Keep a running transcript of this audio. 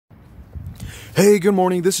Hey, good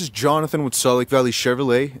morning. This is Jonathan with Salt Lake Valley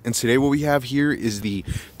Chevrolet, and today what we have here is the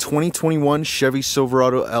 2021 Chevy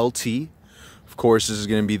Silverado LT. Of course, this is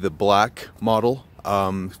going to be the black model.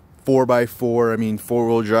 4x4. I mean,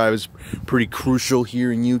 four-wheel drive is pretty crucial here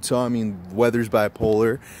in Utah. I mean, weather's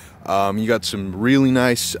bipolar. You got some really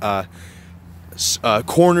nice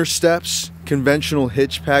corner steps, conventional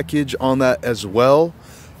hitch package on that as well.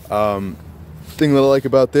 Thing that I like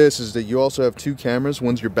about this is that you also have two cameras.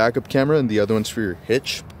 One's your backup camera and the other one's for your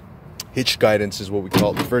hitch guidance is what we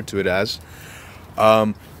refer to it as.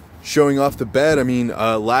 Showing off the bed, I mean,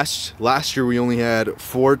 last year we only had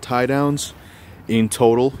 4 tie downs in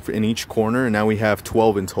total in each corner, and now we have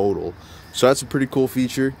 12 in total, so that's a pretty cool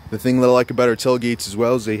feature. The thing that I like about our tailgates as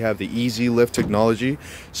well is they have the easy lift technology,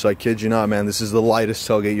 so I kid you not, man, this is the lightest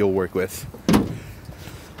tailgate you'll work with.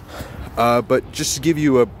 But just to give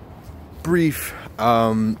you a brief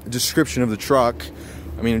description of the truck,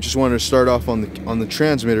 I mean, I just wanted to start off on the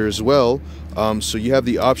transmitter as well. So you have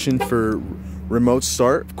the option for remote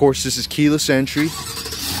start. Of course, this is keyless entry,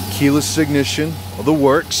 keyless ignition, all the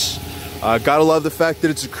works. Gotta love the fact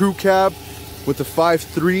that it's a crew cab with the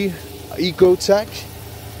 5.3 Eco Tech.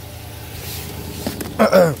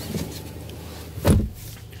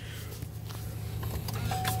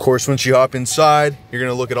 Of course, once you hop inside, you're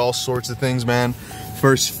gonna look at all sorts of things, man.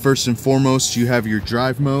 First and foremost, you have your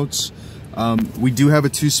drive modes. We do have a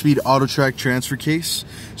 2-speed auto track transfer case,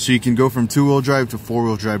 so you can go from 2-wheel drive to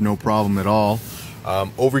 4-wheel drive, no problem at all.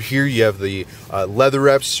 Over here, you have the leather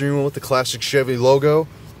wrapped steering wheel with the classic Chevy logo.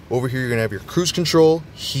 Over here, you're gonna have your cruise control,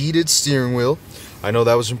 heated steering wheel. I know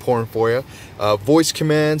that was important for you. Voice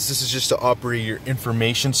commands. This is just to operate your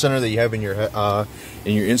information center that you have in your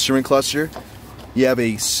instrument cluster. You have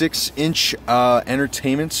a 6-inch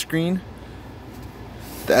entertainment screen.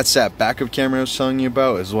 That's that backup camera I was telling you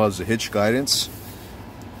about, as well as the hitch guidance.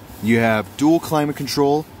 You have dual climate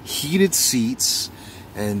control, heated seats,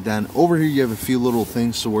 and then over here you have a few little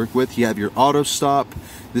things to work with. You have your auto stop.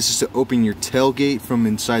 This is to open your tailgate from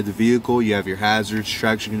inside the vehicle. You have your hazards,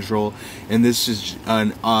 traction control, and this is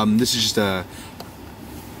just a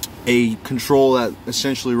control that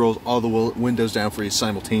essentially rolls all the windows down for you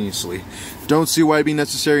simultaneously. Don't see why it'd be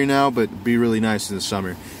necessary now, but it'd be really nice in the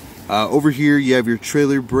summer. Over here you have your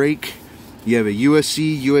trailer brake, you have a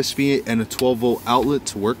USB, and a 12-volt outlet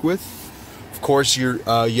to work with. Of course, you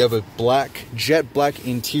have a jet black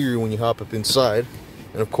interior when you hop up inside.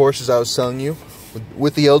 And of course, as I was telling you,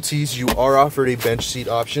 with the LTs you are offered a bench seat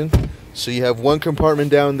option. So you have one compartment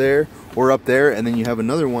down there or up there, and then you have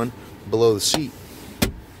another one below the seat.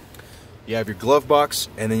 You have your glove box,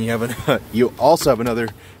 and then you also have another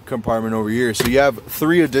compartment over here. So you have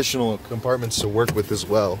 3 additional compartments to work with as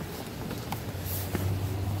well.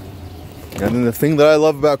 And then the thing that I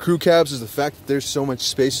love about crew cabs is the fact that there's so much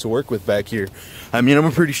space to work with back here. I mean, I'm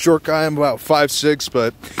a pretty short guy, I'm about 5'6",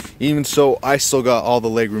 but even so, I still got all the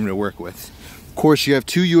leg room to work with. Of course, you have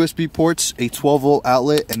 2 USB ports, a 12-volt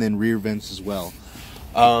outlet, and then rear vents as well.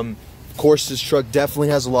 Of course, this truck definitely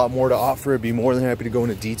has a lot more to offer. I'd be more than happy to go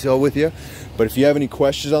into detail with you. But if you have any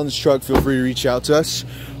questions on this truck, feel free to reach out to us.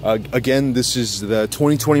 Again, this is the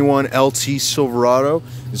 2021 LT Silverado.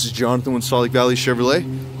 This is Jonathan with Salt Lake Valley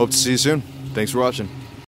Chevrolet. Hope to see you soon. Thanks for watching.